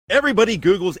Everybody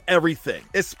Googles everything,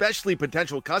 especially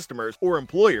potential customers or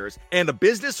employers, and a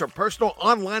business or personal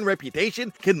online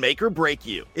reputation can make or break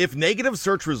you. If negative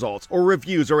search results or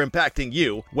reviews are impacting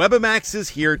you, Webamax is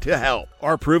here to help.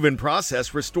 Our proven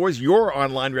process restores your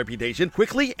online reputation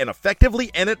quickly and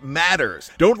effectively, and it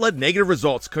matters. Don't let negative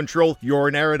results control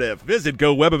your narrative. Visit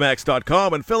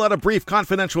GoWebamax.com and fill out a brief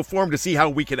confidential form to see how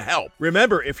we can help.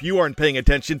 Remember, if you aren't paying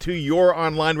attention to your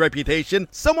online reputation,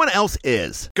 someone else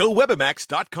is.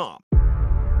 GoWebamax.com.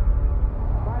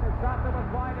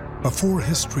 Before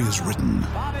history is written,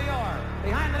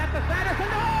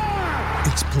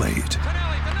 it's played.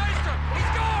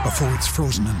 Before it's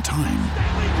frozen in time,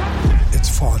 it's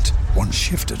fought one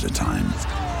shift at a time.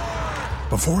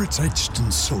 Before it's etched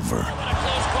in silver,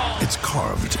 it's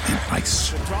carved in ice.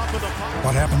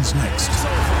 What happens next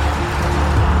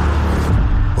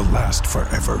will last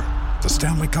forever. The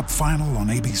Stanley Cup Final on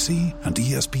ABC and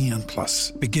ESPN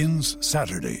Plus begins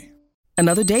Saturday.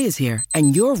 Another day is here,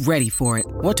 and you're ready for it.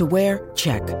 What to wear?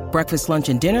 Check. Breakfast, lunch,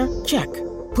 and dinner? Check.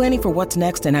 Planning for what's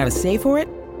next and how to save for it?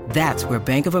 That's where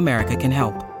Bank of America can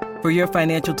help. For your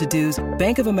financial to-dos,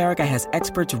 Bank of America has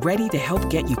experts ready to help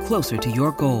get you closer to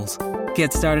your goals.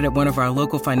 Get started at one of our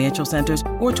local financial centers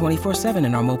or 24/7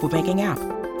 in our mobile banking app.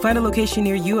 Find a location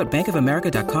near you at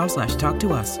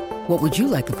bankofamerica.com/talktous. What would you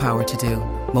like the power to do?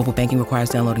 Mobile banking requires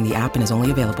downloading the app and is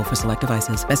only available for select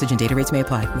devices. Message and data rates may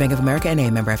apply. Bank of America N.A.,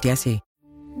 member FDIC.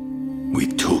 We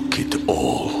took it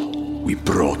all. We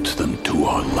brought them to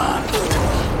our land.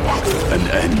 An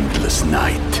endless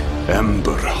night,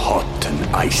 ember hot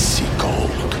and icy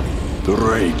cold. The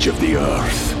rage of the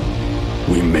earth.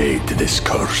 We made this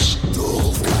curse.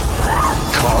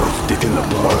 Carved it in the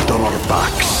blood on our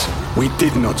backs. We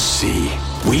did not see.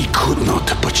 We could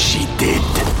not, but she did.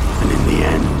 And in the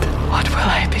end... What will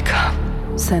I become?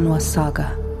 Senua's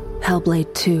Saga.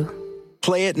 Hellblade 2.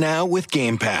 Play it now with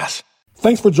Game Pass.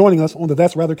 Thanks for joining us on the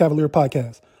That's Rather Cavalier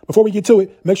podcast. Before we get to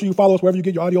it, make sure you follow us wherever you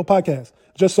get your audio podcasts.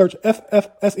 Just search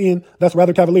FFSN, That's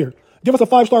Rather Cavalier. Give us a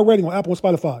 5-star rating on Apple and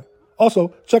Spotify.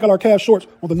 Also, check out our Cavs shorts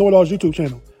on the Know It All's YouTube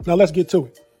channel. Now let's get to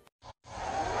it.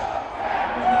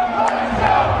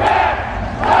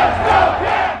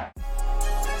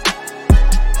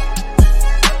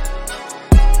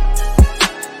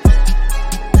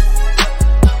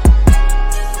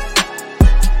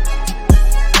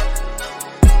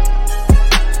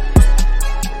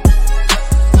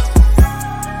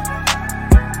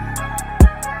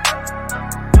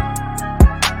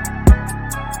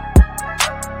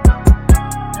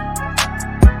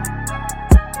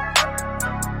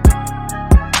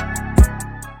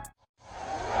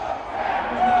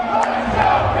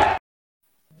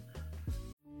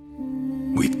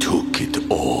 We took it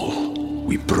all.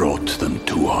 We brought them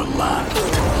to our land.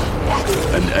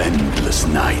 An endless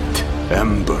night,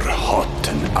 ember hot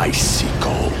and icy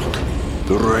cold.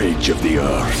 The rage of the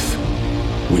earth.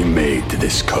 We made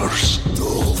this curse.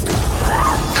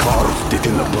 Carved it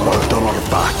in the blood on our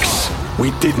backs.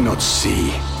 We did not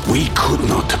see. We could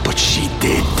not, but she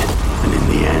did. And in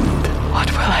the end... What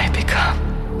will I become?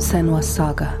 Senua's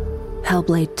Saga.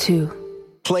 Hellblade 2.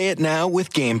 Play it now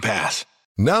with Game Pass.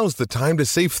 Now's the time to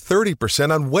save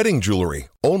 30% on wedding jewelry,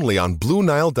 only on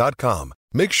BlueNile.com.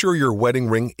 Make sure your wedding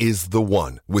ring is the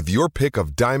one, with your pick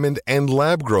of diamond and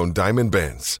lab-grown diamond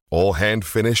bands, all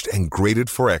hand-finished and graded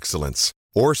for excellence.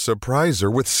 Or surprise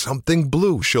her with something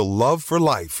blue she'll love for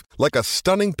life, like a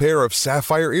stunning pair of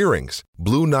sapphire earrings.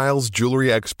 Blue Nile's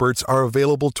jewelry experts are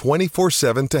available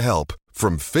 24/7 to help,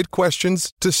 from fit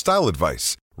questions to style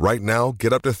advice. Right now,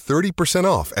 get up to 30%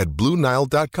 off at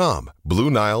BlueNile.com.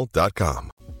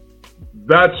 BlueNile.com.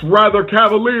 That's Rather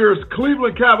Cavaliers,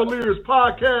 Cleveland Cavaliers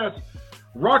podcast.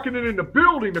 Rocking it in the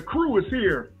building. The crew is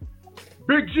here.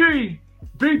 Big G,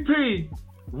 BP,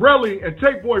 Relly, and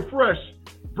Tape Boy Fresh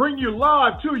bring you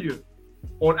live to you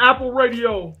on Apple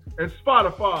Radio and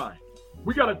Spotify.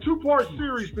 We got a 2-part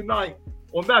series tonight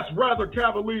on That's Rather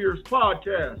Cavaliers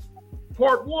podcast.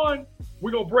 Part 1,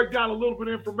 we're going to break down a little bit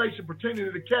of information pertaining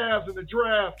to the Cavs and the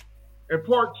draft. And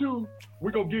part 2,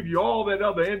 we're going to give you all that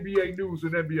other NBA news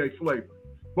and NBA flavor.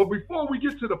 But before we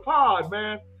get to the pod,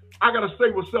 man, I got to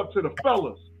say what's up to the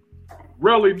fellas.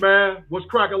 Relly, man, what's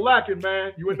crack-a-lacking,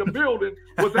 man? You in the building.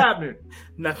 What's happening?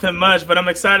 Nothing much, but I'm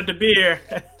excited to be here.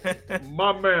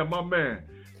 My man.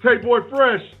 Tape Boy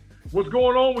Fresh, what's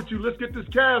going on with you? Let's get this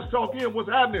Cavs talk in. What's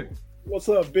happening? What's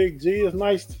up, Big G? It's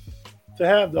nice to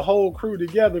have the whole crew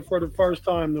together for the first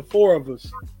time, the 4 of us.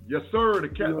 Yes, sir. The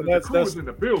crew is in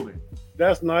the building.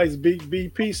 That's nice.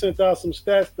 BP sent out some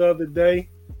stats the other day.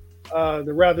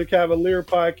 The Rather Cavalier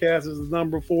podcast is the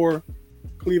number 4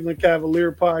 Cleveland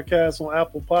Cavalier podcast on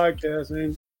Apple Podcasts.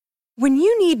 And When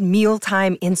you need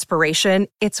mealtime inspiration,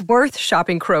 it's worth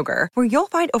shopping Kroger, where you'll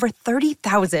find over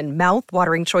 30,000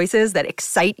 mouth-watering choices that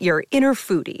excite your inner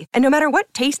foodie. And no matter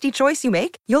what tasty choice you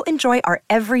make, you'll enjoy our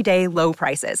everyday low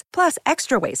prices, plus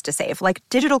extra ways to save, like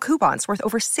digital coupons worth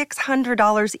over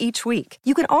 $600 each week.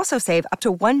 You can also save up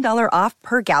to $1 off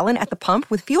per gallon at the pump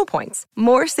with fuel points.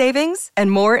 More savings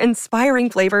and more inspiring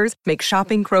flavors make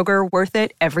shopping Kroger worth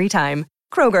it every time.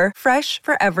 Kroger, fresh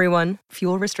for everyone.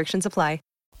 Fuel restrictions apply.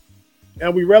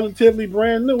 And we relatively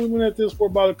brand new. We've been at this for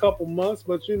about a couple months,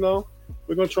 but we're going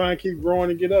to try and keep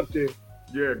growing and get up there.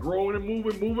 Yeah, growing and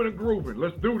moving and grooving.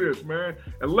 Let's do this, man.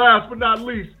 And last but not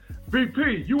least,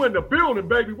 VP, you in the building,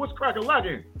 baby. What's crackin'?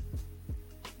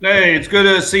 Hey, it's good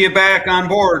to see you back on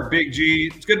board, Big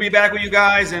G. It's good to be back with you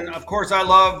guys. And, of course, I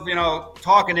love,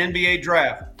 talking NBA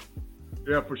draft.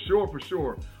 Yeah, for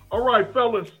sure. All right,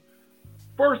 fellas.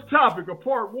 First topic of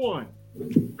part one.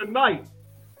 Tonight.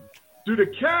 Do the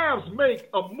Cavs make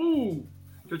a move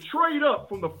to trade up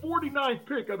from the 49th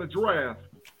pick of the draft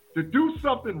to do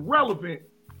something relevant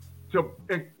to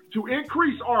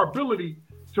increase our ability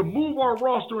to move our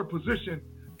roster in position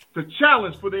to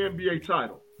challenge for the NBA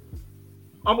title?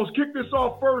 I'm going to kick this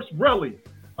off first. Relly,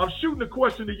 I'm shooting the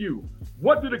question to you.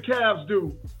 What do the Cavs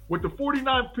do with the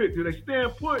 49th pick? Do they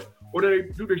stand put or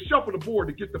do they shuffle the board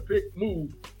to get the pick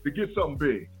moved to get something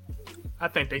big? I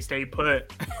think they stay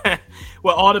put.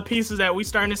 With all the pieces that we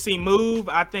starting to see move,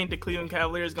 I think the Cleveland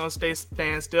Cavaliers going to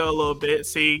stand still a little bit,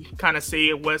 see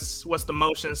what's the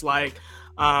motions like.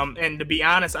 And to be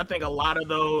honest, I think a lot of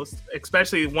those,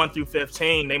 especially 1 through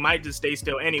 15, they might just stay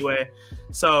still anyway.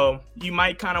 So you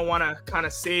might kind of want to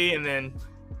see, and then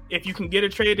if you can get a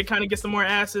trade to kind of get some more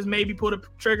asses, maybe pull the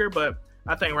trigger. But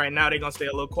I think right now they're going to stay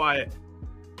a little quiet.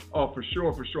 Oh, for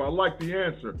sure. I like the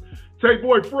answer. Take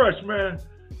Boy Fresh, man.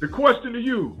 The question to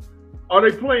you, are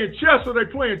they playing chess or are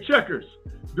they playing checkers?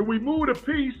 Do we move the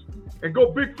piece and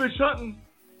go big fish hunting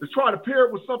to try to pair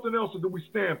it with something else, or do we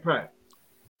stand pat?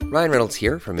 Ryan Reynolds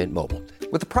here from Mint Mobile.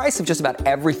 With the price of just about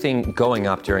everything going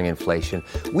up during inflation,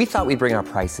 we thought we'd bring our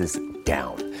prices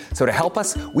down. So to help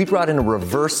us, we brought in a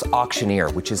reverse auctioneer,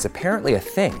 which is apparently a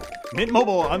thing. Mint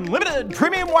Mobile Unlimited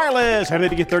Premium Wireless. How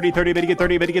to get 30, 30, bit to get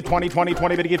 30, bit to get 20, 20,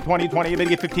 20, bit to get 20, 20, bit to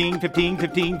get 15, 15,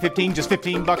 15, 15, just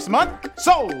 $15 a month?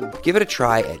 Sold! Give it a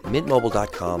try at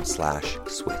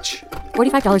mintmobile.com/switch.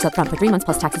 $45 up front for 3 months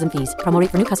plus taxes and fees. Promo rate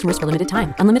for new customers for limited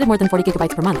time. Unlimited more than 40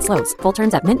 gigabytes per month. Slows full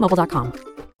terms at mintmobile.com.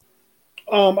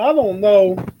 I don't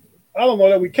know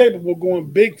that we're capable of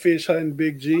going big fish hunting,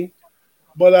 Big G.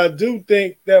 But I do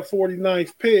think that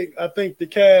 49th pick, I think the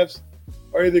Cavs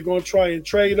are either going to try and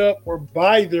trade up or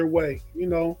buy their way.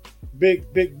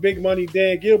 Big money.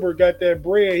 Dan Gilbert got that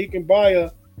bread. He can buy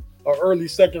a early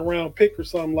second round pick or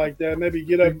something like that. Maybe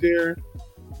get up there.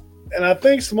 And I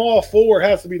think small forward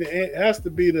has to be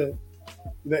the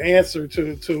answer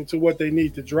to what they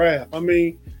need to draft. I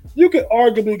mean, you could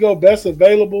arguably go best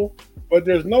available, but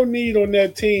there's no need on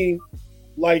that team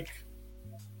like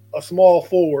a small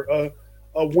forward,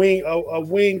 a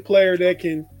wing player that's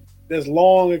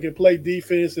long and can play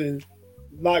defense and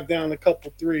knock down a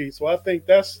couple threes. So I think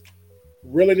that's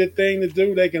really the thing to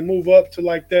do. They can move up to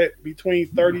like that between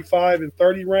 35 and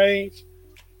 30 range.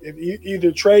 If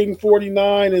either trading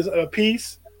 49 is a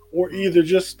piece or either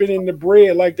just spending the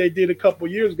bread like they did a couple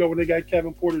years ago when they got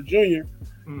Kevin Porter Jr.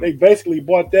 They basically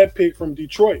bought that pick from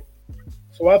Detroit.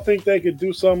 So I think they could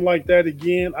do something like that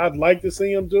again. I'd like to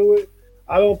see them do it.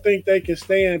 I don't think they can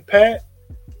stand pat.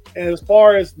 And as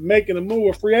far as making a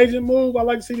move, a free agent move, I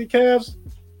like to see the Cavs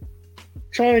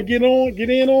trying to get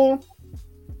in on.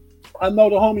 I know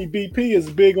the homie BP is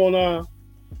big on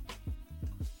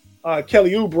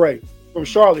Kelly Oubre from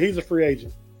Charlotte. He's a free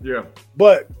agent. Yeah.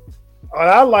 But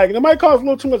I like it. It might cost a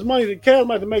little too much money. The Cavs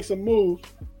might have to make some moves.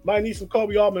 Might need some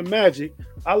Kobe Altman magic.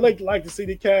 I like to see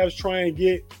the Cavs try and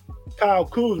get Kyle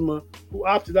Kuzma, who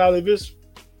opted out of his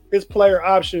player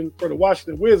option for the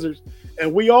Washington Wizards.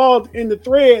 And we all in the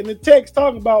thread and the text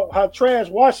talking about how trash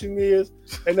Washington is,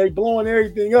 and they blowing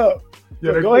everything up.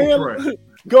 Yeah, so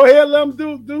go ahead, let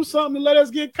them do something and let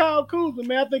us get Kyle Kuzma,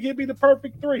 man. I think he'd be the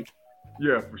perfect 3.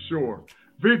 Yeah, for sure.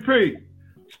 VP,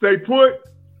 stay put,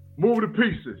 move the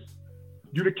pieces.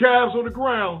 You the Cavs on the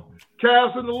ground,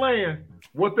 Cavs in the land.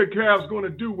 What the Cavs going to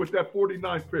do with that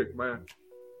 49th pick, man?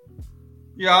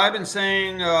 Yeah, I've been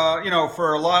saying,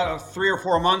 for a lot of 3 or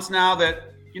 4 months now that,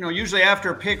 usually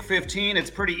after pick 15, it's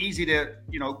pretty easy to,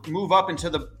 move up into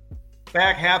the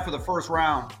back half of the first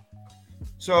round.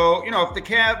 So, if the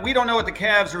Cavs, we don't know what the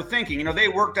Cavs are thinking. They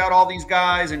worked out all these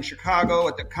guys in Chicago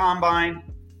at the Combine.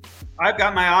 I've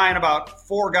got my eye on about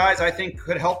 4 guys I think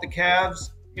could help the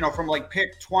Cavs, from like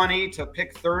pick 20 to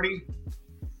pick 30.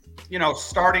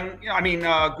 starting,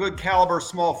 good caliber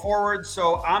small forwards.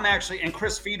 So I'm actually, and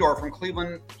Chris Fedor from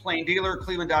Cleveland Plain Dealer,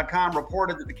 Cleveland.com,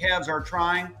 reported that the Cavs are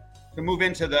trying to move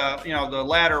into the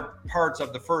latter parts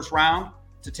of the first round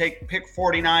to take pick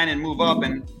 49 and move up.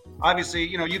 And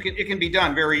obviously, it can be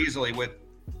done very easily with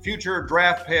future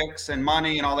draft picks and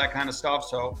money and all that kind of stuff.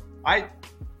 So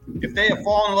if they have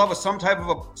fallen in love with some type of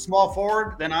a small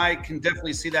forward, then I can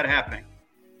definitely see that happening.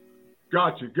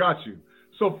 Got you.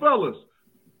 So, fellas,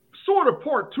 sort of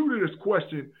part two to this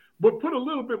question, but put a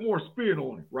little bit more spin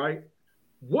on it, right?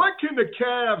 What can the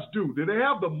Cavs do? Do they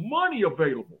have the money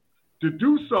available to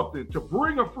do something, to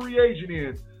bring a free agent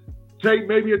in, take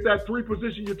maybe at that 3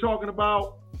 position you're talking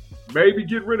about, maybe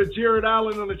get rid of Jarrett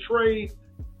Allen on a trade?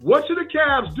 What should the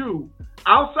Cavs do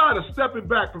outside of stepping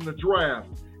back from the draft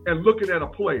and looking at a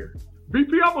player?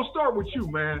 BP, I'm going to start with you,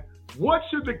 man. What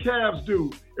should the Cavs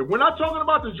do? And we're not talking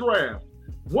about the draft.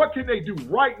 What can they do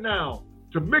right now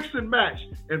to mix and match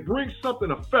and bring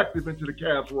something effective into the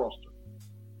Cavs roster?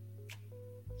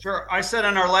 Sure. I said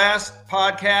on our last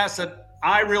podcast that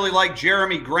I really like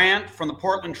Jeremy Grant from the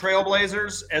Portland Trail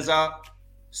Blazers as a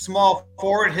small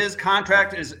forward. His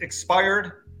contract is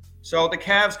expired. So the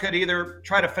Cavs could either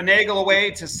try to finagle a way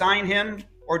to sign him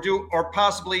or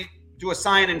possibly do a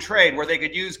sign and trade where they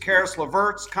could use Karis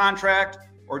LeVert's contract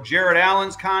or Jarrett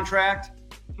Allen's contract.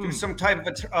 Do some type of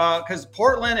because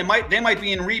Portland, they might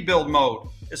be in rebuild mode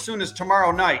as soon as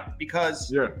tomorrow night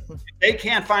because they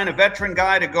can't find a veteran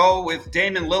guy to go with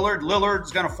Damian Lillard.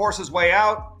 Lillard's going to force his way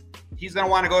out. He's going to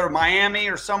want to go to Miami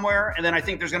or somewhere, and then I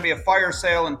think there's going to be a fire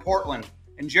sale in Portland.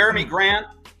 And Jeremy Grant,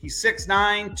 he's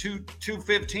 6'9",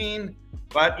 215,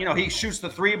 but he shoots the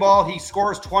 3 ball. He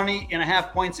scores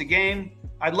 20.5 points a game.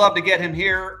 I'd love to get him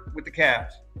here with the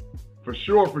Cavs. For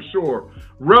sure.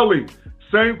 Relly,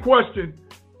 same question.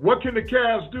 What can the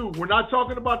Cavs do? We're not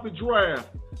talking about the draft,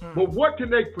 but what can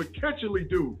they potentially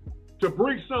do to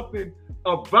bring something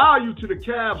of value to the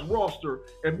Cavs roster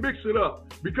and mix it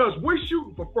up? Because we're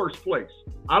shooting for first place.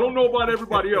 I don't know about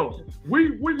everybody else.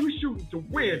 We shooting to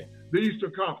win the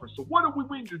Eastern Conference. So what do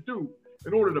we need to do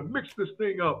in order to mix this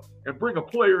thing up and bring a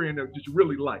player in that you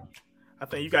really like? I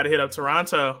think you got to hit up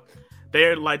Toronto.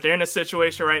 They're in a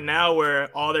situation right now where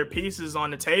all their pieces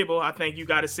on the table. I think you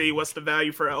got to see what's the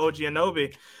value for OG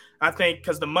Anunoby. I think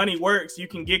because the money works, you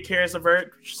can get Karis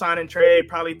LeVert, sign and trade,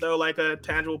 probably throw like a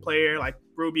tangible player like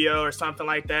Rubio or something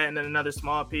like that, and then another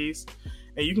small piece,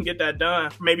 and you can get that done.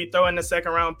 Maybe throw in the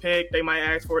second round pick. They might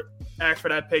ask for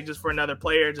that pick just for another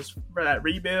player, just for that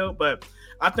rebuild. But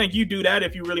I think you do that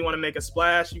if you really want to make a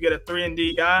splash. You get a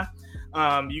 3-and-D guy.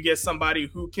 You get somebody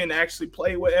who can actually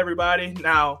play with everybody.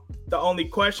 Now, the only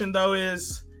question though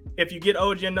is if you get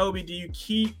OG Anunoby, do you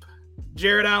keep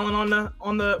Jarrett Allen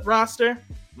on the roster?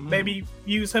 Maybe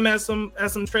use him as some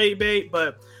trade bait,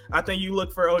 but I think you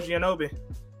look for OG Anunoby.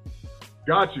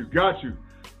 Got you.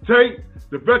 Tate,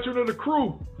 the veteran of the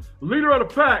crew, leader of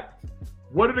the pack.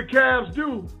 What do the Cavs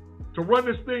do to run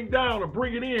this thing down and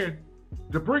bring it in,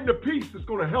 to bring the piece that's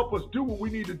going to help us do what we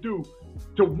need to do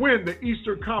to win the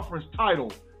Eastern Conference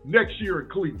title next year in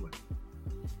Cleveland?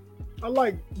 I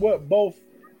like what both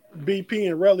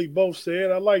BP and Relly both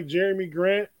said. I like Jeremy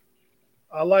Grant.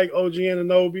 I like OG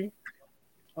Anunoby.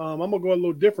 I'm going to go a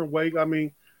little different way. I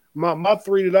mean, my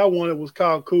three that I wanted was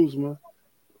Kyle Kuzma.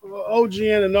 OG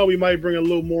Anunoby might bring a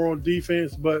little more on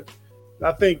defense, but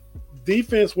I think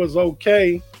defense was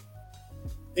okay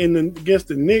against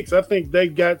the Knicks. I think they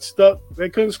got stuck. They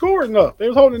couldn't score enough. They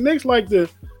was holding the Knicks like the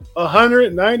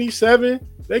 197.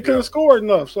 They couldn't score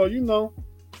enough. So,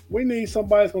 we need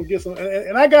somebody that's going to get some.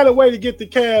 And I got a way to get the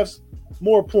Cavs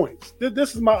more points.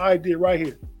 This is my idea right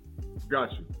here.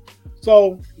 Got you.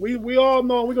 So we all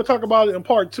know, we're going to talk about it in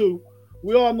part 2.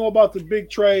 We all know about the big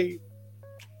trade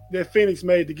that Phoenix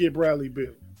made to get Bradley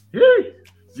Beal.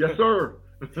 Yes, sir.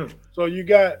 So you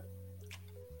got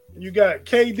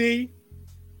KD,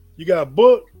 you got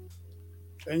Book,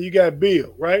 and you got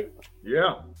Beal, right?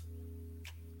 Yeah.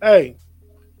 Hey,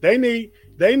 they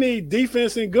need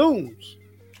defense and goons.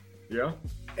 Yeah.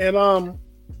 And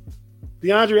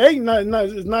DeAndre Ayton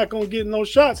is not going to get no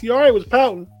shots. He already was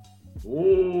pouting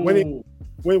when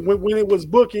it was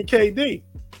Book and KD.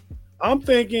 I'm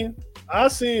thinking I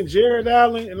send Jarrett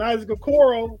Allen and Isaac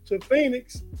Okoro to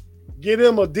Phoenix, get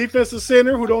him a defensive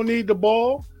center who don't need the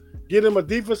ball, get him a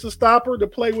defensive stopper to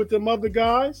play with them other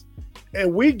guys,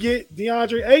 and we get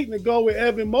DeAndre Ayton to go with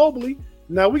Evan Mobley.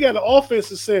 Now we got an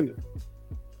offensive center.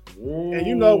 Ooh.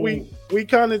 And we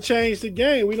kind of changed the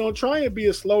game. We don't try and be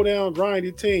a slow down,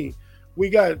 grindy team. We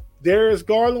got Darius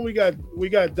Garland, we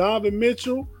got Donovan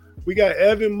Mitchell, we got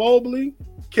Evan Mobley,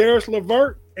 Karis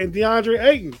LeVert, and DeAndre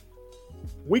Ayton.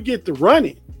 We get the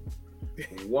running.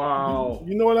 Wow.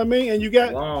 You know what I mean? And you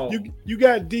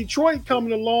got Detroit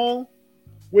coming along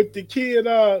with the kid.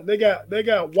 They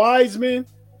got Wiseman,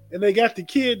 and they got the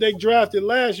kid they drafted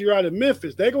last year out of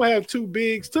Memphis. They're gonna have two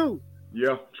bigs too.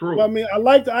 Yeah, true. But, I mean, I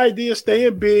like the idea of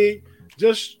staying big,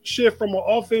 just shift from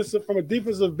a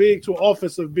defensive big to an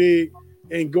offensive big,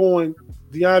 and going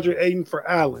DeAndre Ayton for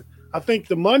Allen. I think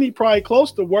the money probably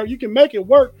close to work. You can make it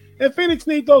work. And Phoenix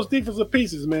need those defensive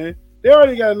pieces, man. They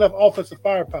already got enough offensive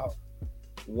firepower.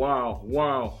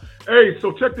 Wow. Hey,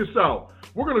 so check this out.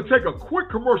 We're going to take a quick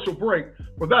commercial break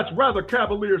for That's Rather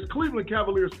Cavaliers, Cleveland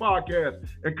Cavaliers podcast,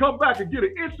 and come back and get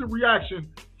an instant reaction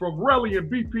from Relly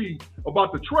and BP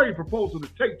about the trade proposal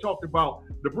that Tate talked about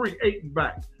to bring Ayton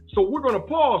back. So we're going to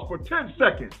pause for 10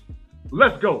 seconds.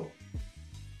 Let's go.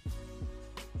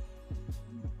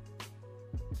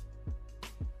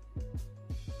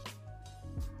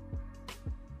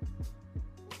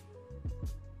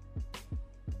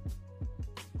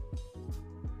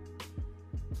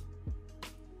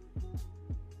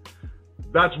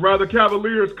 That's Rather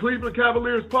Cavaliers, Cleveland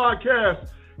Cavaliers podcast,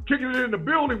 kicking it in the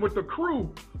building with the crew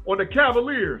on the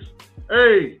Cavaliers.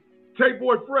 Hey, Tate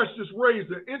Boy Fresh just raised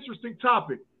an interesting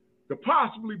topic to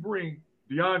possibly bring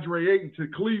DeAndre Ayton to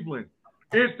Cleveland.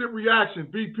 Instant reaction,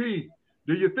 BP.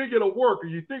 Do you think it'll work, or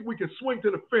you think we can swing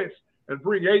to the fence and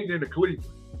bring Ayton into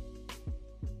Cleveland?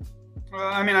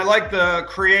 I mean, I like the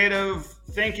creative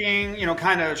thinking,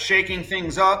 kind of shaking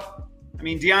things up. I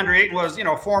mean, DeAndre Ayton was,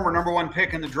 former number one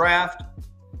pick in the draft.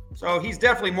 So he's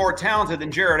definitely more talented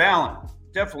than Jarrett Allen.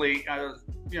 Definitely,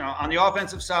 on the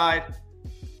offensive side.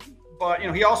 But,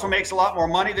 he also makes a lot more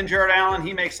money than Jarrett Allen.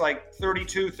 He makes like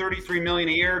 $33 million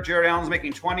a year. Jarrett Allen's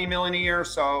making $20 million a year.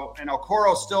 So, and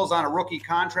Okoro still's on a rookie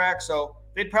contract. So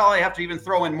they'd probably have to even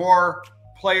throw in more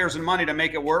players and money to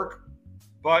make it work.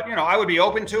 But, I would be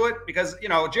open to it because,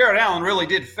 Jarrett Allen really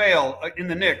did fail in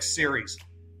the Knicks series.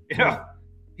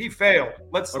 He failed.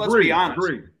 Let's be honest.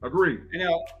 Agree.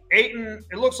 Ayton,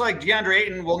 it looks like DeAndre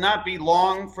Ayton will not be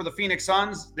long for the Phoenix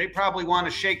Suns. They probably want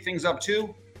to shake things up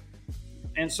too.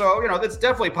 And so, that's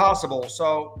definitely possible.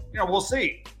 So, we'll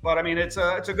see. But I mean, it's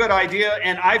a good idea.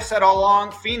 And I've said all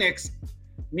along, Phoenix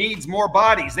needs more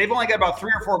bodies. They've only got about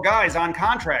 3 or 4 guys on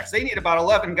contracts. They need about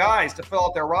 11 guys to fill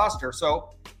out their roster.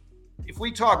 So if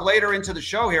we talk later into the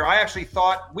show here, I actually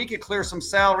thought we could clear some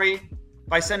salary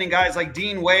by sending guys like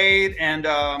Dean Wade and,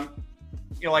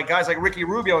 like guys like Ricky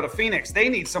Rubio to Phoenix. They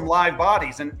need some live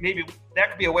bodies, and maybe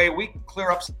that could be a way we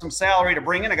clear up some salary to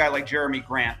bring in a guy like Jeremy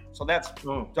Grant. So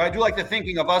so I do like the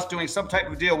thinking of us doing some type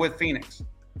of deal with Phoenix.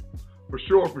 For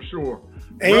sure.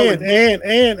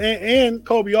 And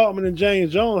Kobe Altman and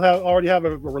James Jones already have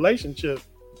a relationship.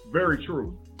 Very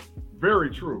true.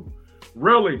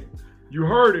 Really, you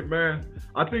heard it, man.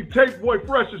 I think Tate Boy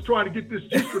Fresh is trying to get this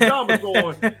G-Stradamus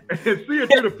on and see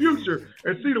into the future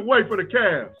and see the way for the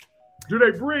Cavs. Do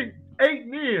they bring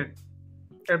Ayton in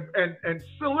and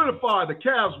solidify the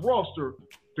Cavs roster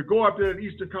to go after an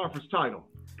Eastern Conference title?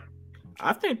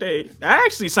 I think that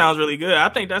actually sounds really good. I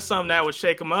think that's something that would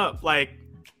shake them up. Like,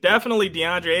 definitely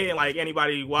DeAndre Ayton, like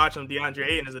anybody watching DeAndre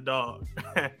Ayton is a dog.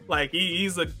 Like,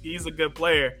 he's a good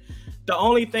player. The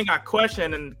only thing I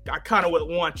question, and I kind of would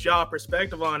want y'all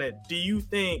perspective on it, do you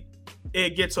think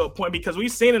it gets to a point, because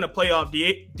we've seen in the playoff,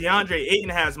 DeAndre Ayton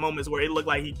has moments where it looked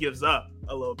like he gives up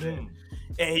a little bit,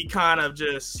 and he kind of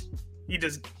just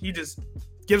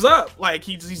gives up. Like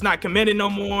he's not committed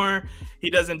no more. He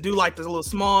doesn't do like the little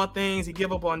small things. He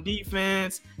give up on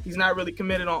defense. He's not really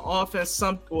committed on offense.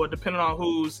 Or depending on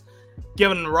who's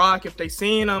giving him the rock, if they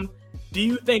seen him, do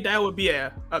you think that would be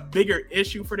a bigger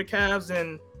issue for the Cavs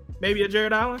than maybe a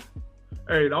Jarrett Allen?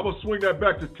 Hey, I'm gonna swing that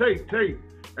back to Tate. Tate,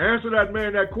 answer that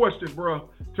man that question, bro.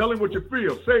 Tell him what you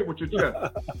feel. Say it with your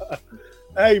chest.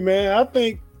 Hey, man, I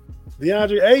think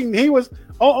DeAndre Ayton, he was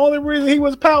only reason he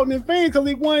was pouting in Phoenix because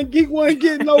he wasn't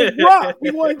getting no rock. He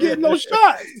wasn't getting no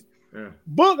shots. Yeah.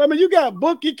 Book, I mean, you got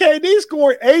Book and KD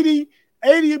scoring 80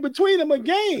 between them a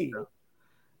game.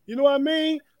 You know what I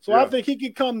mean? So I think he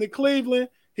could come to Cleveland.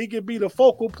 He could be the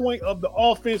focal point of the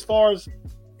offense as far as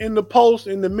in the post,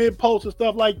 in the mid post and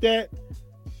stuff like that.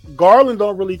 Garland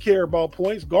don't really care about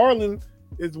points. Garland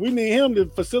we need him to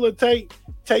facilitate,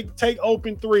 take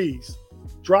open threes,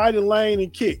 drive the lane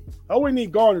and kick. All we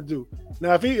need Garland to do.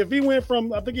 Now, if he went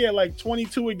from, I think he had like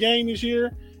 22 a game this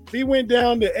year, if he went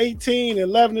down to 18,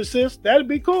 11 assists, that'd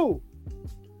be cool.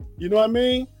 You know what I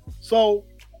mean? So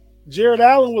Jarrett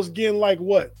Allen was getting like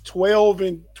what, 12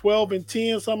 and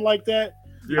 10, something like that.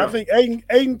 Yeah. I think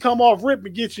Ayton come off rip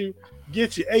and get you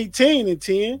 18 and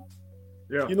 10.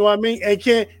 Yeah. You know what I mean? And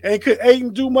could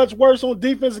Ayton do much worse on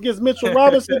defense against Mitchell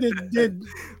Robinson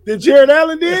than Jarrett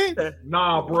Allen did?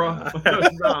 Nah, bro.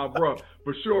 Nah, bro.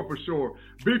 For sure.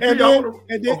 BP,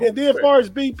 and then as far as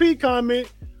BP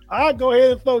comment, I'd go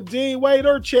ahead and throw Dean Wade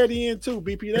or Chetty in too.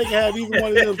 BP, they can have either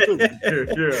one of them too.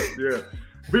 Yeah.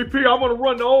 BP, I'm going to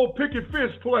run the old picket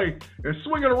fence play and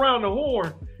swing it around the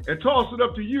horn and toss it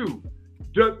up to you.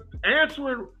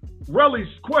 Answering Relly's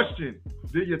question,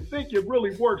 do you think it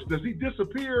really works? Does he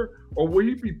disappear, or will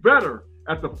he be better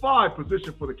at the 5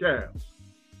 position for the Cavs?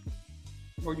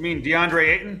 What, you mean DeAndre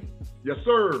Ayton? Yes,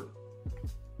 sir.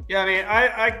 Yeah, I mean,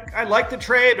 I like the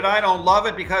trade, but I don't love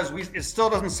it because it still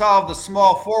doesn't solve the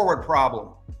small forward problem.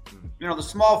 You know, the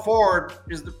small forward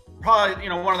is probably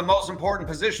one of the most important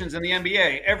positions in the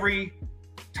NBA. Every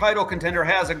title contender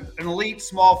has an elite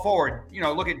small forward.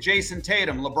 Look at Jason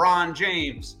Tatum, LeBron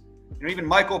James, even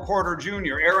Michael Porter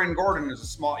Jr., Aaron Gordon is a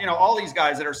small, all these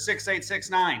guys that are 6'8",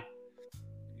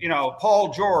 6'9",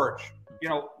 Paul George,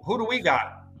 who do we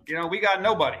got? We got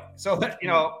nobody. So that,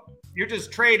 you're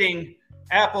just trading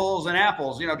apples and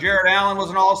apples. Jarrett Allen was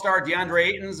an all-star. DeAndre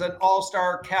Ayton's an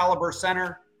all-star caliber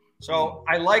center. So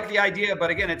I like the idea, but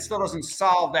again, it still doesn't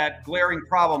solve that glaring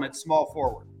problem at small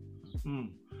forward.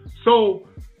 So,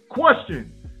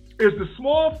 question, is the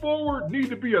small forward need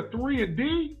to be a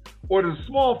 3-and-D, or does the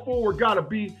small forward got to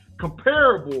be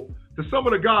comparable to some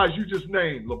of the guys you just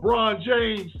named? LeBron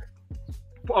James,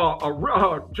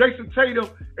 Jason Tatum,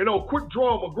 and quick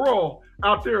draw McGraw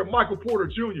out there, Michael Porter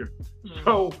Jr.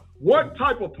 So what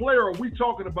type of player are we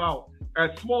talking about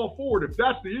at small forward if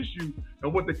that's the issue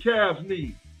and what the Cavs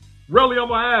need? Really, I'm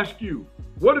going to ask you,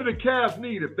 what do the Cavs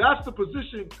need? If that's the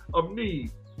position of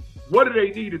need, what do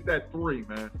they need at that 3,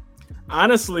 man?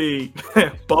 Honestly,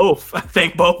 both. I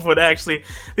think both would actually,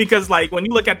 because when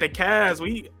you look at the Cavs,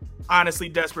 we honestly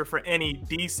desperate for any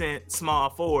decent small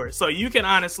forward. So you can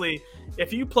honestly,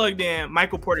 if you plugged in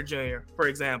Michael Porter Jr., for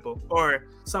example, or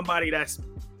somebody that's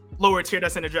lower tier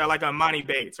that's in the draft, like a Monty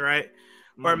Bates, right?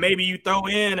 Or maybe you throw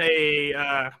in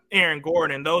a Aaron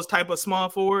Gordon, those type of small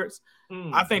forwards.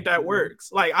 I think that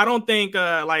works. I don't think,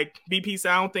 BP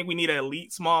said, I don't think we need an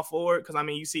elite small forward because,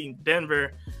 you see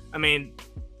Denver,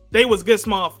 they was good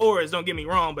small forwards, don't get me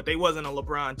wrong, but they wasn't a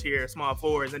LeBron tier small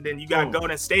forwards. And then you got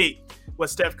Golden State with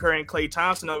Steph Curry and Klay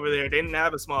Thompson over there. They didn't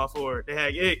have a small forward. They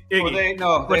had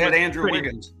Iggy. They had Andrew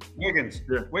Wiggins. Wiggins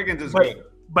is good.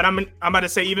 But I'm about to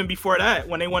say, even before that,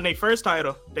 when they won their first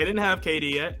title, they didn't have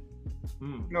KD yet.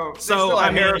 No, so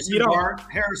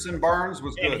Harrison Barnes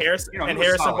was good. Harrison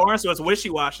Barnes was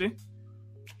wishy-washy.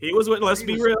 He was let's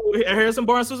be real. Harrison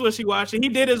Barnes was wishy-washy. He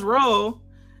did his role,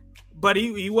 but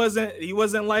he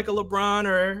wasn't like a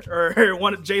LeBron or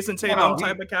one of Jason Tatum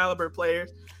type of caliber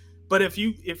players. But if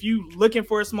you looking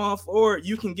for a small forward,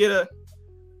 you can get a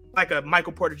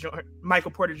Michael Porter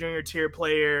Jr. tier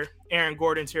player, Aaron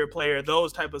Gordon tier player,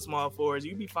 those type of small forwards.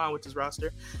 You'd be fine with his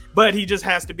roster, but he just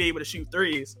has to be able to shoot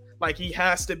threes. He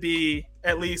has to be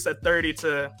at least a 30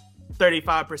 to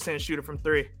 35% shooter from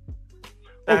 3.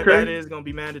 That is going to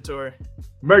be mandatory.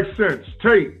 Makes sense.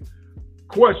 Tate,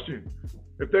 question.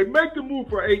 If they make the move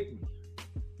for Ayton,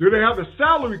 do they have the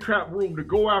salary cap room to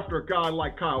go after a guy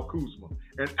like Kyle Kuzma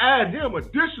and add him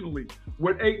additionally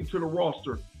with Ayton to the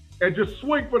roster and just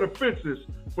swing for the fences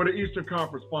for the Eastern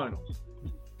Conference Finals?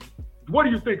 What do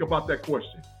you think about that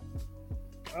question?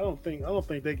 I don't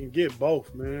think they can get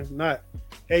both, man. Not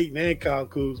Ayton and Kyle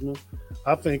Kuzma.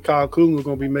 I think Kyle Kuzma's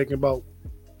going to be making about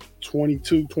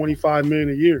 $22-25 million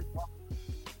a year.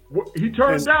 He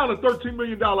turned down a $13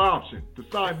 million option to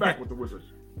sign back with the Wizards.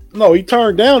 No, he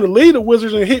turned down to lead the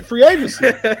Wizards and hit free agency.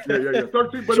 Yeah.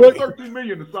 13, but it was $13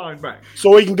 million to sign back.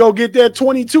 So he can go get that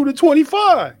 22 to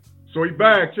 25. So he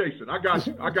bagged chasing. I got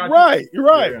you. Right, you're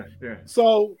right. Yeah.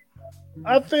 So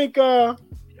I think to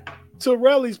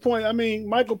Relly's point,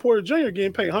 Michael Porter Jr.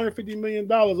 getting paid $150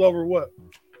 million over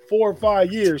 4 or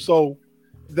 5 years. So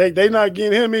they not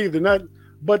getting him either.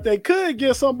 But they could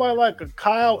get somebody like a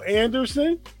Kyle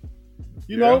Anderson,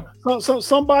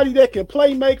 somebody that can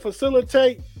play, make,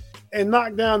 facilitate, and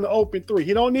knock down the open 3.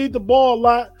 He don't need the ball a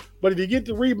lot, but if you get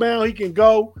the rebound, he can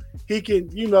go. He can,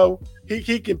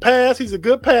 he can pass. He's a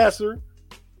good passer.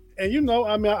 And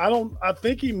I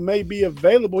think he may be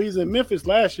available. He's in Memphis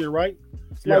last year, right?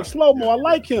 Slow-mo, I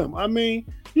like him.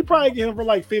 You probably get him for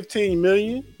 $15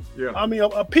 million. Yeah.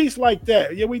 A piece like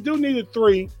that. Yeah, we do need a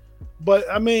 3. But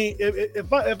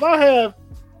if I have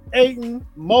Ayton,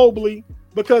 Mobley,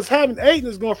 because having Ayton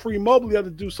is going to free Mobley up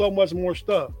to do so much more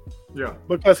stuff. Yeah.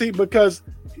 Because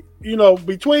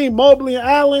between Mobley and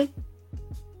Allen,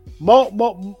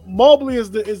 Mobley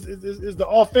is the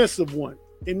offensive one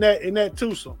in that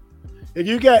twosome. If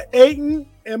you got Ayton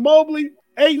and Mobley,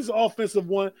 Ayton's an offensive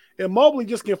one, and Mobley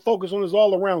just can focus on his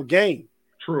all-around game.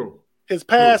 True. His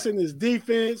passing, his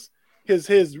defense,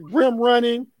 his rim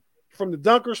running from the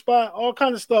dunker spot, all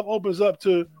kind of stuff opens up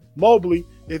to Mobley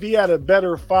if he had a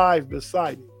better 5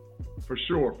 beside him. For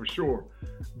sure.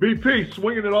 BP,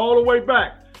 swinging it all the way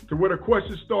back to where the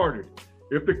question started.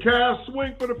 If the Cavs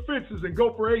swing for the fences and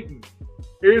go for Ayton,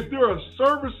 is there a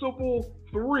serviceable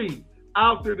 3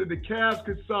 out there that the Cavs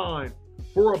could sign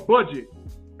for a budget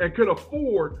and could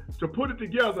afford to put it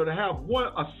together to have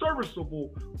a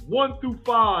serviceable 1 through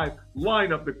 5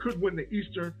 lineup that could win the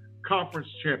Eastern Conference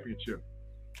Championship?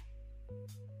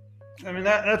 I mean,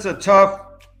 that's a tough.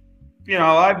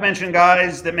 I've mentioned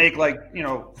guys that make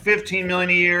 $15 million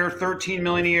a year, $13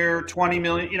 million a year, $20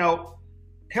 million.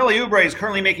 Kelly Oubre is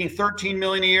currently making $13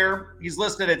 million a year. He's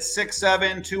listed at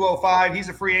 6'7", 205. He's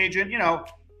a free agent.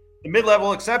 The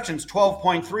mid-level exception's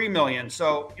 $12.3 million.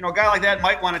 So, a guy like that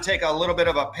might want to take a little bit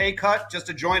of a pay cut just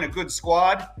to join a good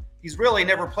squad. He's really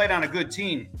never played on a good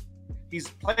team. He's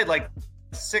played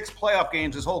 6 playoff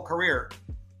games his whole career.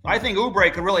 I think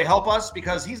Oubre could really help us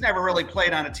because he's never really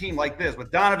played on a team like this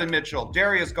with Donovan Mitchell,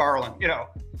 Darius Garland.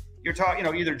 You're talking,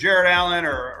 either Jarrett Allen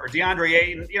or DeAndre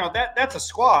Ayton. That's a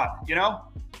squad.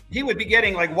 He would be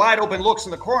getting wide open looks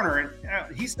in the corner,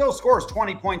 and he still scores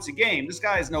 20 points a game. This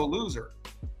guy is no loser.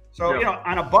 So,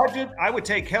 on a budget, I would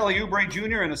take Kelly Oubre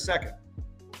Jr. in a second.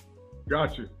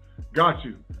 Got you.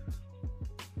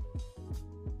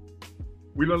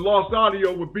 We done lost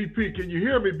audio with BP. Can you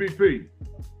hear me, BP?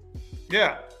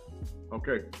 Yeah.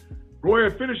 Okay. Go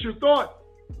ahead, finish your thought.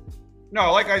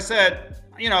 No, like I said,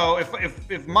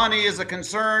 if money is a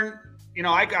concern,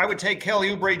 I would take Kelly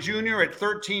Oubre Jr. at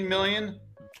 $13 million,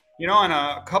 on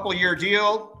a couple-year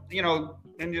deal,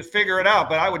 and just figure it out.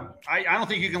 But I don't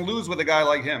think you can lose with a guy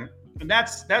like him. And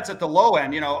that's at the low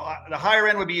end. The higher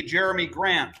end would be Jeremy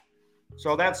Grant.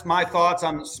 So that's my thoughts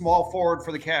on small forward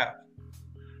for the Cavs.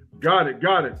 Got it.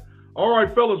 All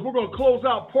right, fellas, we're going to close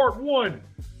out part 1.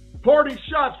 Parting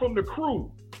shots from the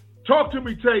crew. Talk to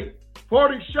me, Tate.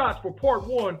 Parting shots for part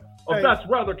 1 of That's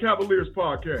Rather Cavaliers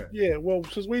podcast. Yeah, well,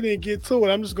 since we didn't get to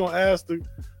it, I'm just going to ask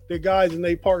the guys in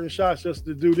their parting shots just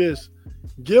to do this.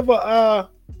 The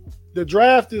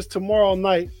draft is tomorrow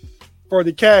night for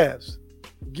the Cavs.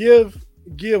 Give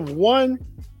one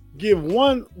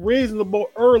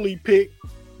reasonable early pick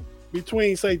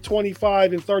between, say,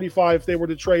 25 and 35 if they were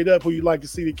to trade up, who you'd like to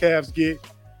see the Cavs get,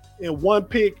 and one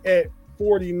pick at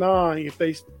 49 if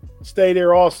they stay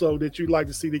there also that you'd like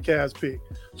to see the Cavs pick.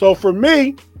 So for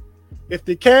me, if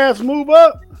the Cavs move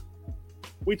up,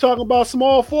 we talking about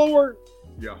small forward.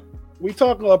 Yeah. We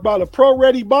talking about a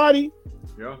pro-ready body.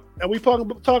 Yeah. And we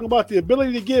talking about the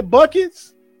ability to get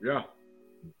buckets. Yeah.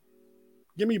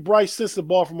 Give me Bryce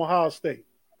Sensabaugh from Ohio State.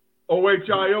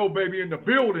 OHIO, baby, in the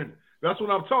building. That's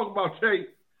what I'm talking about, Tate.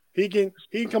 He can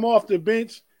come off the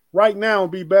bench right now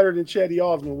and be better than Chetty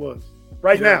Osman was.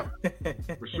 Now.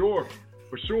 For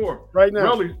sure. Right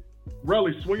now.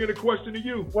 Relly, swinging the question to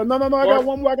you. Well, no. I got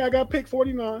one more. I got pick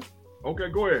 49. Okay,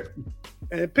 go ahead.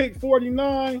 And pick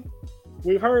 49,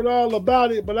 we've heard all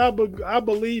about it, but I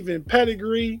believe in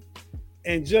pedigree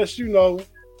and just,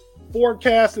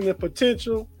 forecasting the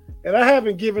potential. And I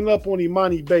haven't given up on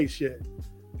Imani Bates yet.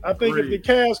 I think if the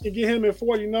Cavs can get him at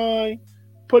 49,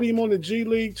 put him on the G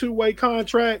League 2-way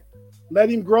contract, let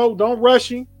him grow. Don't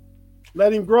rush him.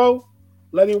 Let him grow.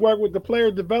 Let him work with the player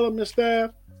development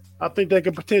staff. I think they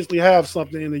could potentially have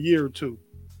something in a year or two.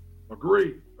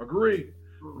 Agree. Relly,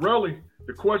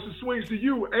 the question swings to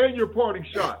you and your parting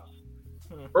shots.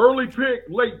 Early pick,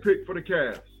 late pick for the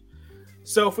Cavs.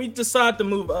 So if we decide to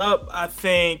move up, I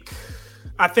think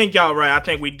y'all right. I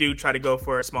think we do try to go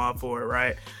for a small forward,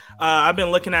 right? I've been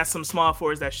looking at some small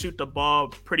forwards that shoot the ball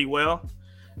pretty well.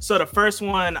 So the first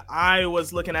one I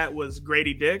was looking at was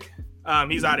Grady Dick.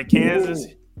 He's out of Kansas.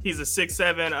 He's a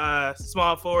 6'7"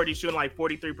 small forward. He's shooting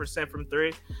 43% from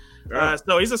 3.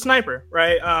 So he's a sniper,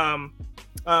 right?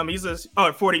 He's a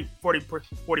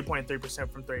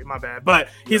 40.3% from 3. My bad. But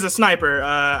he's a sniper.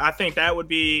 I think that would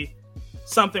be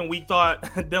something we thought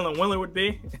Dylan Willer would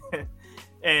be.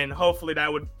 And hopefully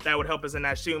that would help us in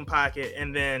that shooting pocket.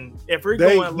 And then if we're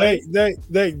going late,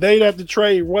 they'd have to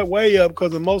trade way up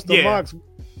because in most of the mocks,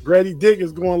 Grady Dick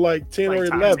is going 10 or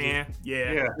 11.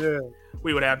 Yeah.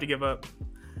 We would have to give up.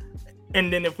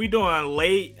 And then if we doing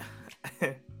late,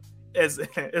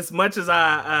 as much as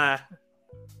I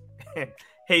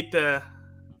hate to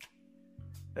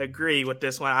agree with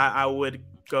this one, I would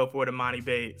go for the Imani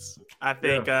Bates. I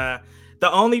think the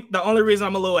only reason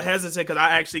I'm a little hesitant because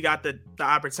I actually got the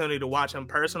opportunity to watch him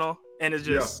personal, and it's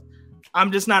just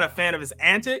I'm just not a fan of his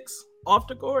antics. off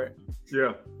the court.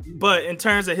 Yeah. But in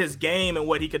terms of his game and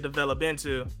what he could develop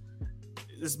into,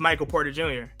 is Michael Porter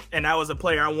Jr. And that was a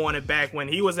player I wanted back when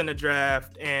he was in the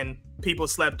draft and people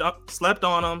slept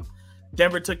on him.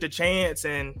 Denver took the chance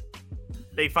and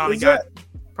they finally Is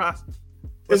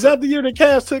that the year the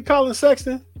Cavs took Colin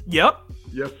Sexton? Yep.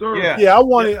 Yes, sir. Yeah, I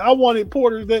wanted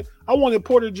Porter. I wanted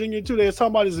Porter Jr. too. They were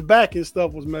talking about his back and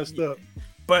stuff was messed up.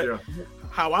 But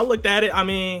how I looked at it, I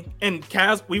mean, in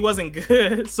Cavs, we wasn't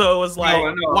good. So it was like,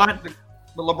 why?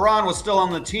 But LeBron was still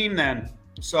on the team then.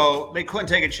 So they couldn't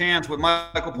take a chance with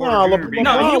Michael Porter Jr.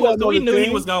 We knew he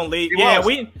was going to leave.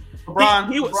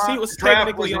 He was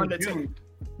technically on the team.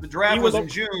 The draft was in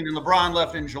June and LeBron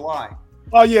left in July.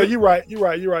 Oh yeah, you're right.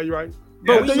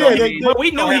 But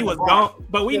we knew he was gone.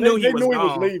 But we knew he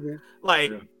was leaving.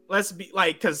 Like, let's be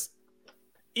like, because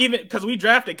we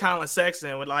drafted Colin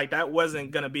Sexton with like that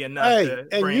wasn't gonna be enough.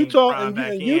 Utah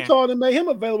and made him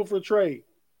available for trade.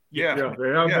 Yeah, they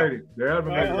have made it. They have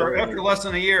made it. After less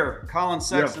than a year, Colin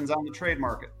Sexton's on the trade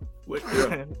market,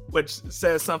 which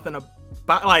says something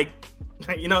about, like,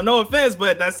 no offense,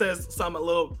 but that says something a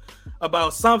little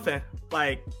about something.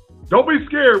 Like, don't be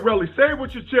scared, Relly. Say it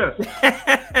with your chest.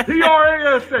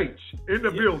 TRASH in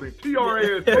the building.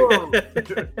 TRASH.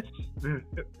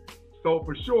 So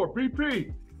for sure,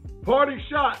 BP, party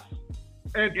shots,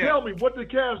 and tell me what the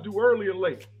Cavs do early and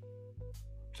late.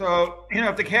 So,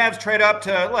 if the Cavs trade up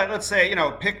to, let's say,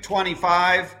 pick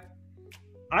 25,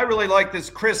 I really like this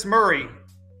Chris Murray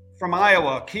from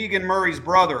Iowa, Keegan Murray's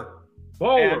brother.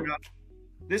 And,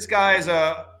 this guy is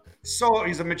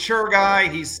he's a mature guy.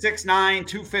 He's 6'9",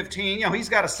 215. He's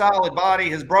got a solid body.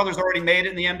 His brother's already made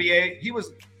it in the NBA.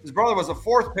 His brother was a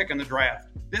 4th pick in the draft.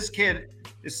 This kid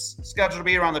is scheduled to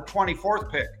be around the 24th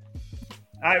pick.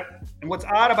 And what's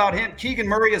odd about him, Keegan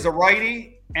Murray is a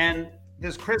righty, and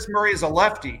this Chris Murray is a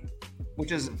lefty,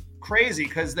 which is crazy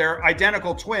because they're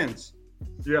identical twins.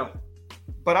 Yeah.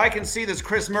 But I can see this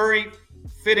Chris Murray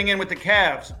fitting in with the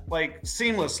Cavs, like,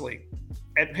 seamlessly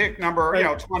at pick number,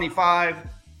 25.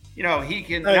 He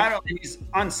can, not only he's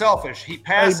unselfish, he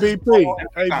passes. Hey,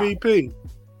 BP.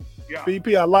 Yeah.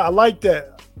 BP, I like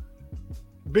that.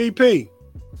 BP.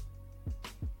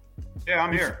 Yeah,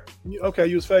 I'm here. Okay,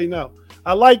 you was fading out.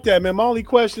 I like that, man. My only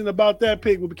question about that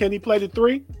pick, can he play the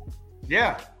 3?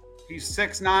 Yeah. He's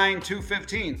 6'9",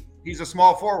 215. He's a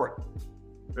small forward.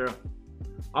 Yeah.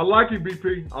 I like it,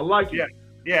 BP. I like it.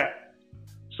 Yeah.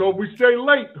 So if we stay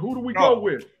late, who do we go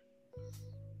with?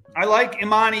 I like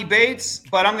Imani Bates,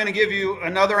 but I'm going to give you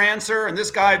another answer, and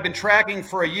this guy I've been tracking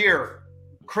for a year.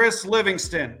 Chris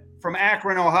Livingston from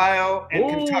Akron, Ohio, and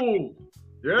Kentucky.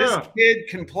 Yeah. This kid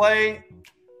can play.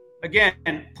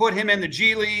 Again, put him in the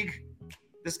G League.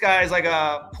 This guy is like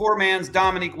a poor man's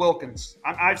Dominique Wilkins.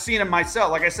 I've seen him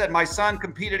myself. Like I said, my son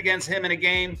competed against him in a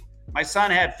game. My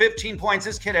son had 15 points.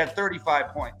 This kid had 35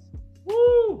 points.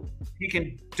 Woo! He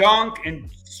can dunk and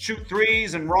shoot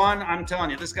threes and run. I'm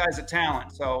telling you, this guy's a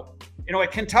talent. So,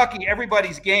 at Kentucky,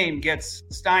 everybody's game gets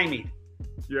stymied.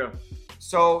 Yeah.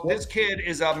 So this kid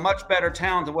is a much better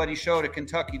talent than what he showed at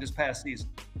Kentucky this past season.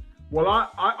 Well,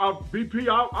 BP,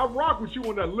 I rock with you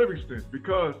on that Livingston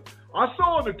because I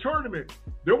saw in the tournament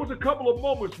there was a couple of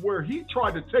moments where he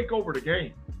tried to take over the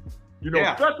game.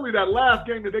 Especially that last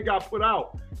game that they got put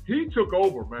out. He took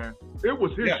over, man. It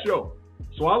was his show.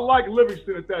 So I like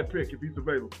Livingston at that pick if he's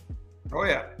available. Oh,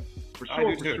 yeah. For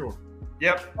sure.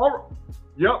 Yep.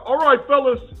 All right,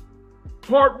 fellas.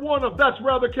 Part 1 of That's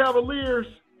Rather Cavaliers.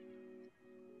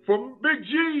 For Big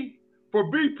G, for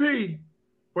BP,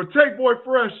 for Take Boy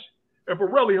Fresh, and for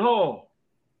Relly Hall.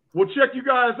 We'll check you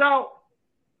guys out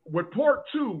with part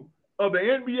 2 of the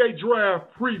NBA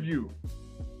Draft Preview.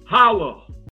 Holla.